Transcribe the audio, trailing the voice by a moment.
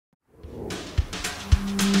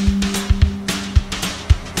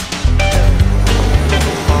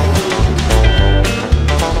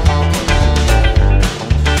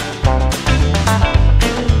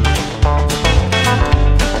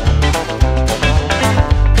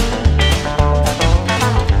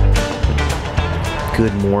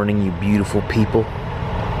Good morning, you beautiful people.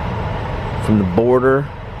 From the border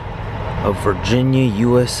of Virginia,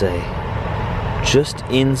 USA. Just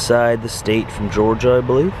inside the state from Georgia, I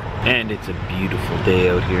believe. And it's a beautiful day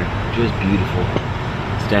out here. Just beautiful.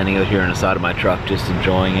 Standing out here on the side of my truck, just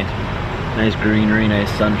enjoying it. Nice greenery, nice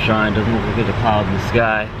sunshine. Doesn't look like there's a cloud in the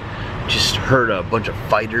sky. Just heard a bunch of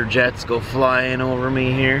fighter jets go flying over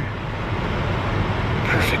me here.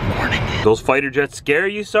 Perfect morning. Those fighter jets scare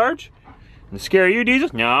you, Sarge? They scare you,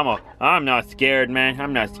 Jesus? No, I'm not scared, man.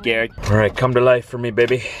 I'm not scared. All right, come to life for me,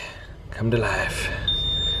 baby. Come to life.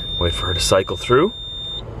 Wait for her to cycle through.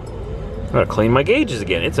 I gotta clean my gauges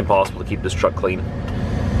again. It's impossible to keep this truck clean. All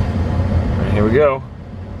right, here we go.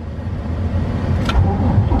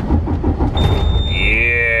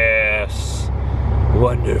 Yes.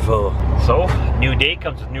 Wonderful. So, new day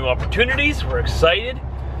comes with new opportunities. We're excited.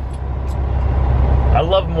 I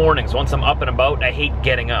love mornings. Once I'm up and about, I hate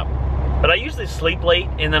getting up. But I usually sleep late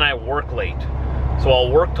and then I work late. So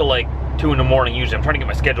I'll work till like 2 in the morning usually. I'm trying to get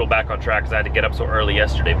my schedule back on track because I had to get up so early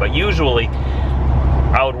yesterday. But usually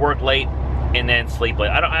I would work late and then sleep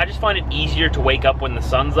late. I just find it easier to wake up when the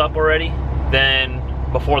sun's up already than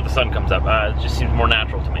before the sun comes up. It just seems more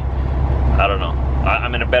natural to me. I don't know.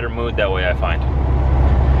 I'm in a better mood that way, I find.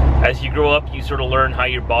 As you grow up, you sort of learn how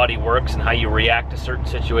your body works and how you react to certain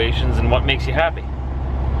situations and what makes you happy.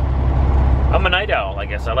 I'm a night owl, I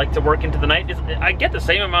guess. I like to work into the night. I get the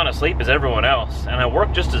same amount of sleep as everyone else, and I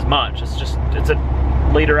work just as much. It's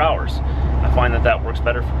at later hours. I find that works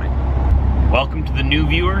better for me. Welcome to the new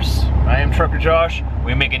viewers. I am Trucker Josh.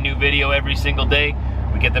 We make a new video every single day.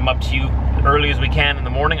 We get them up to you as early as we can in the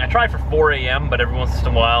morning. I try for 4 a.m., but every once in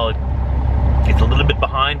a while it gets a little bit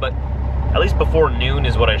behind, but at least before noon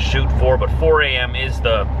is what I shoot for, but 4 a.m. is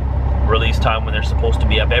the release time when they're supposed to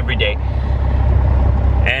be up every day.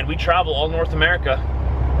 And we travel all North America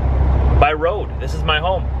by road. This is my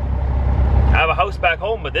home. I have a house back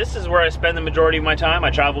home, but this is where I spend the majority of my time.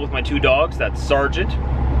 I travel with my 2 dogs. That's Sergeant.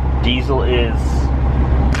 Diesel is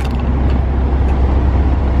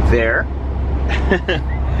there.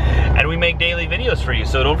 And we make daily videos for you.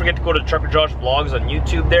 So don't forget to go to Trucker Josh Vlogs on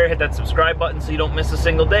YouTube there. Hit that subscribe button so you don't miss a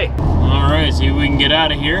single day. All right, see if we can get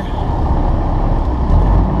out of here.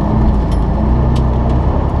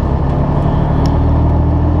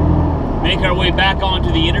 Make our way back onto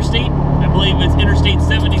the interstate. I believe it's Interstate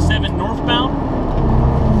 77 northbound.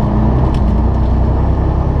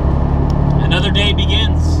 Another day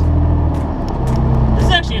begins. This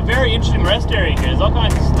is actually a very interesting rest area here. There's all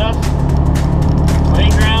kinds of stuff.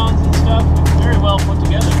 Playgrounds and stuff. It's very well put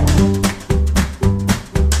together.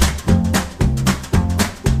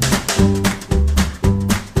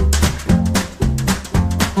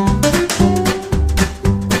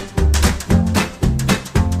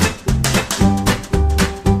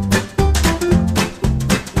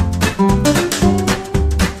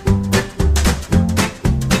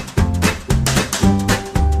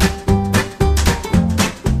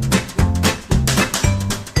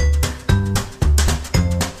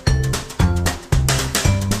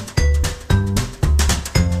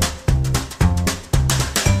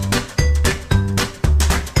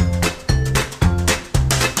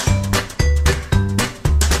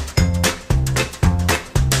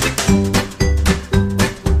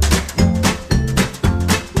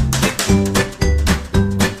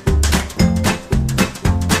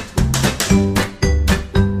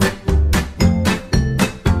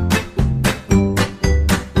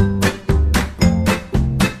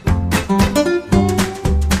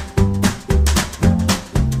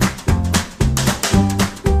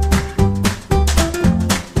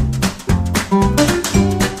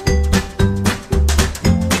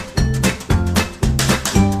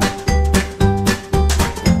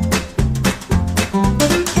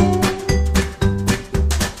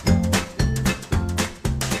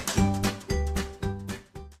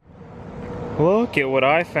 Look at what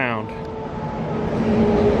I found.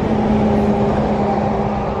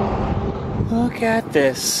 Look at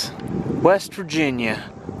this. West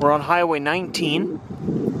Virginia. We're on Highway 19.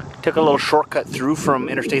 Took a little shortcut through from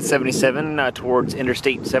Interstate 77 towards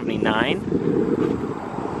Interstate 79.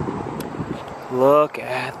 Look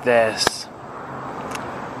at this.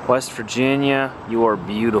 West Virginia, you are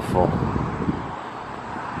beautiful.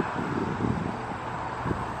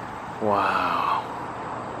 Wow.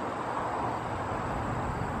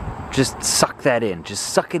 Just suck that in.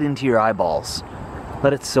 Just suck it into your eyeballs.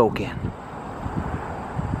 Let it soak in.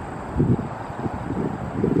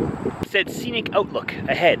 It said scenic outlook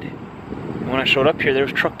ahead. And when I showed up here, there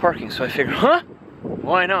was truck parking, so I figured, huh?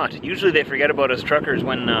 Why not? Usually they forget about us truckers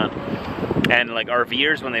when, and like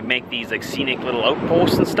RVers when they make these like scenic little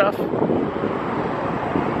outposts and stuff.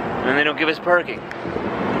 and they don't give us parking.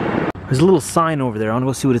 There's a little sign over there. I want to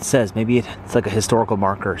go see what it says. Maybe it's like a historical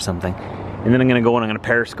marker or something. And then I'm gonna go and I'm gonna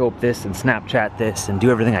Periscope this and Snapchat this and do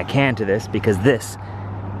everything I can to this, because this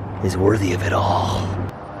is worthy of it all.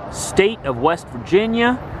 State of West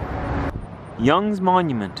Virginia, Young's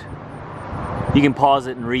Monument. You can pause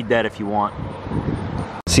it and read that if you want.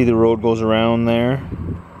 See, the road goes around there.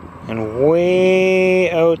 And way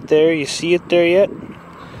out there, you see it there yet?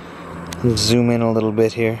 Let's zoom in a little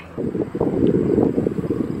bit here.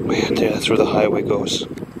 Way out there, that's where the highway goes.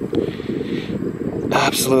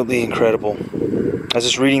 Absolutely incredible. I was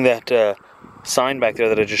just reading that sign back there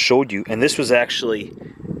that I just showed you, and this was actually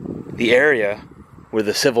the area where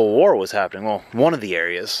the Civil War was happening. Well, one of the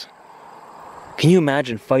areas. Can you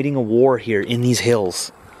imagine fighting a war here in these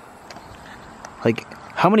hills? Like,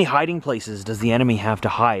 how many hiding places does the enemy have to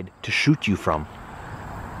hide to shoot you from?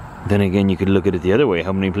 Then again, you could look at it the other way.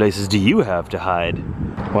 How many places do you have to hide?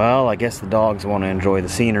 Well, I guess the dogs want to enjoy the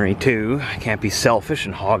scenery too. I can't be selfish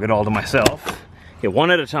and hog it all to myself. Yeah,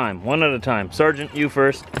 one at a time, one at a time. Sergeant, you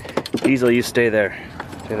first. Diesel, you stay there.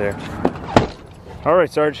 Stay there. All right,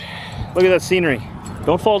 Sarge, look at that scenery.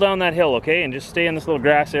 Don't fall down that hill, okay? And just stay in this little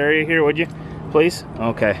grass area here, would you? Please?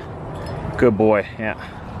 Okay. Good boy,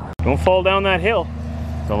 yeah. Don't fall down that hill.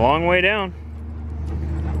 It's a long way down.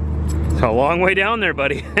 It's a long way down there,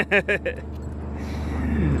 buddy.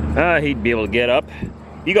 He'd be able to get up.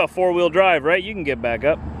 You got four-wheel drive, right? You can get back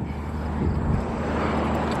up.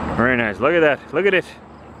 Very nice. Look at that. Look at it.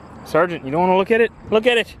 Sergeant, you don't want to look at it? Look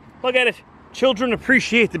at it. Look at it. Children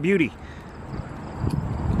appreciate the beauty.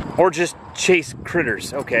 Or just chase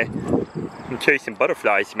critters. Okay. I'm chasing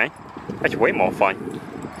butterflies, man. That's way more fun.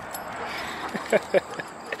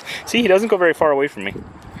 See, he doesn't go very far away from me.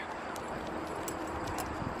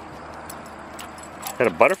 Is that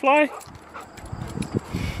a butterfly?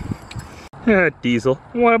 Diesel.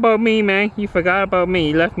 What about me, man? You forgot about me.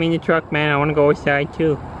 You left me in the truck, man. I want to go outside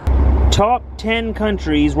too. Top 10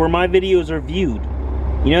 countries where my videos are viewed.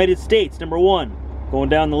 United States, number 1. Going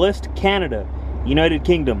down the list, Canada, United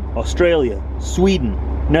Kingdom, Australia, Sweden,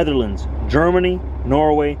 Netherlands, Germany,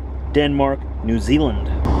 Norway, Denmark, New Zealand.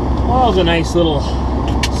 Well, it was a nice little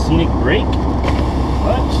scenic break,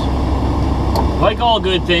 but like all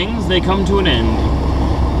good things, they come to an end.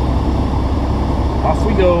 Off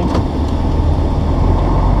we go.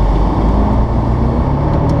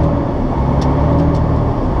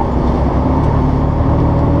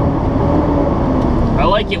 I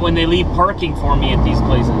like it when they leave parking for me at these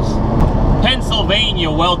places. Pennsylvania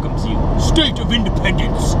welcomes you. State of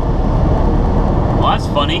Independence. Well, that's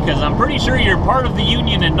funny, because I'm pretty sure you're part of the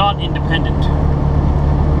Union and not independent.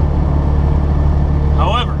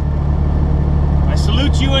 However, I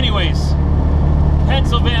salute you anyways.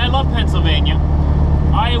 Pennsylvania, I love Pennsylvania.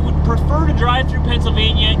 I would prefer to drive through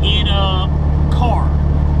Pennsylvania in a car,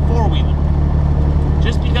 four-wheeler.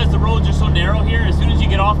 Just because the roads are so narrow here, as soon as you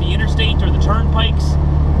get off the interstate or the turnpikes,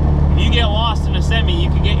 if you get lost in a semi, you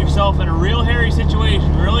can get yourself in a real hairy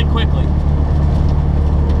situation really quickly.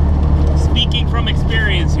 Speaking from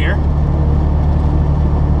experience here,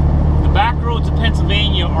 the back roads of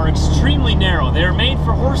Pennsylvania are extremely narrow. They are made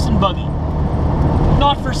for horse and buggy,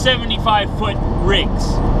 not for 75-foot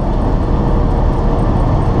rigs.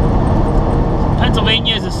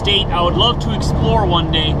 Pennsylvania is a state I would love to explore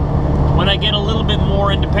one day when I get a little bit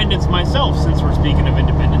more independence myself, since we're speaking of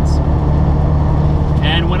independence.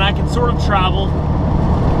 And when I can sort of travel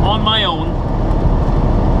on my own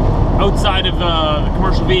outside of the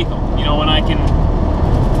commercial vehicle. You know, when I can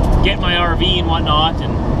get my RV and whatnot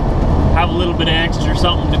and have a little bit of extra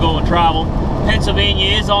something to go and travel.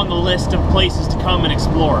 Pennsylvania is on the list of places to come and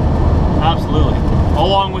explore. Absolutely.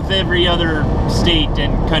 Along with every other state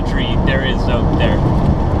and country there is out there.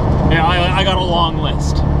 Yeah, I got a long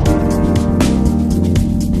list.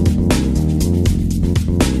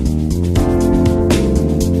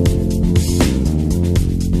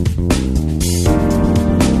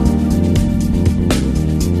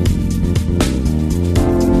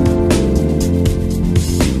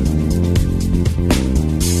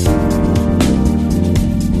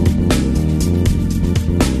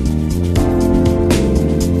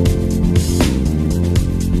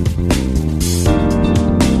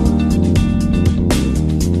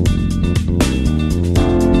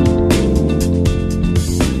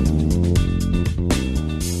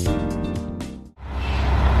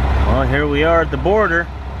 Here we are at the border,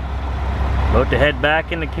 about to head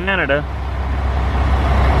back into Canada.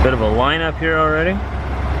 Bit of a lineup here already.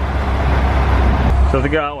 So they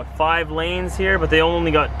got, what, 5 lanes here, but they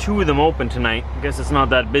only got 2 of them open tonight. I guess it's not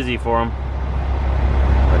that busy for them.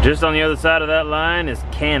 But Just on the other side of that line is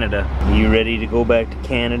Canada. You ready to go back to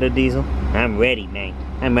Canada, Diesel? I'm ready, man.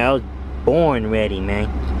 I was born ready, man.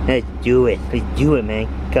 Let's do it. Let's do it, man.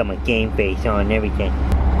 Got my game face on and everything.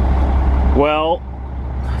 Well,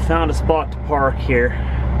 I found a spot to park here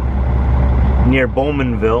near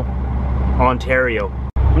Bowmanville, Ontario.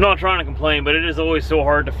 I'm not trying to complain, but it is always so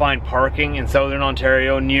hard to find parking in Southern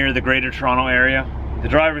Ontario near the Greater Toronto area. The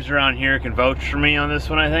drivers around here can vouch for me on this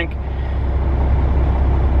one, I think.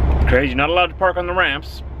 Crazy, not allowed to park on the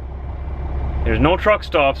ramps. There's no truck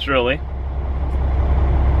stops, really.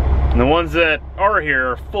 And the ones that are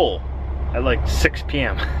here are full at like 6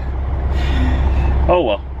 p.m. Oh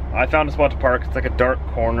well, I found a spot to park. It's like a dark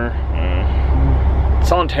corner.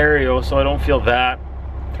 It's Ontario, so I don't feel that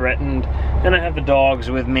threatened. And I have the dogs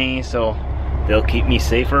with me, so they'll keep me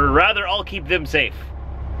safer. Rather, I'll keep them safe.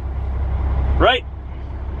 Right?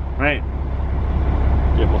 Right.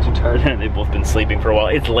 They're both too tired. They've both been sleeping for a while.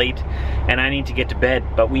 It's late, and I need to get to bed.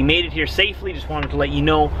 But we made it here safely. Just wanted to let you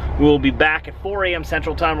know we will be back at 4 a.m.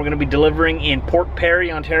 Central Time. We're going to be delivering in Port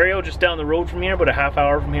Perry, Ontario, just down the road from here, about a half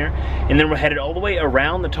hour from here. And then we're headed all the way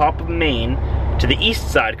around the top of Maine to the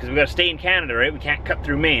east side, because we got to stay in Canada, right? We can't cut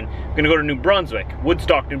through Maine. We're going to go to New Brunswick,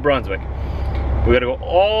 Woodstock, New Brunswick. We got to go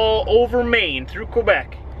all over Maine through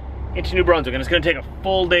Quebec into New Brunswick, and it's going to take a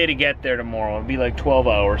full day to get there tomorrow. It'll be like 12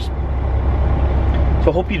 hours. So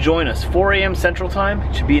I hope you join us. 4 a.m. Central Time.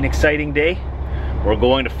 It should be an exciting day. We're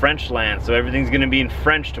going to French land, so everything's going to be in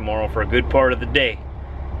French tomorrow for a good part of the day.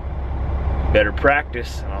 Better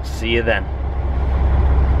practice, and I'll see you then.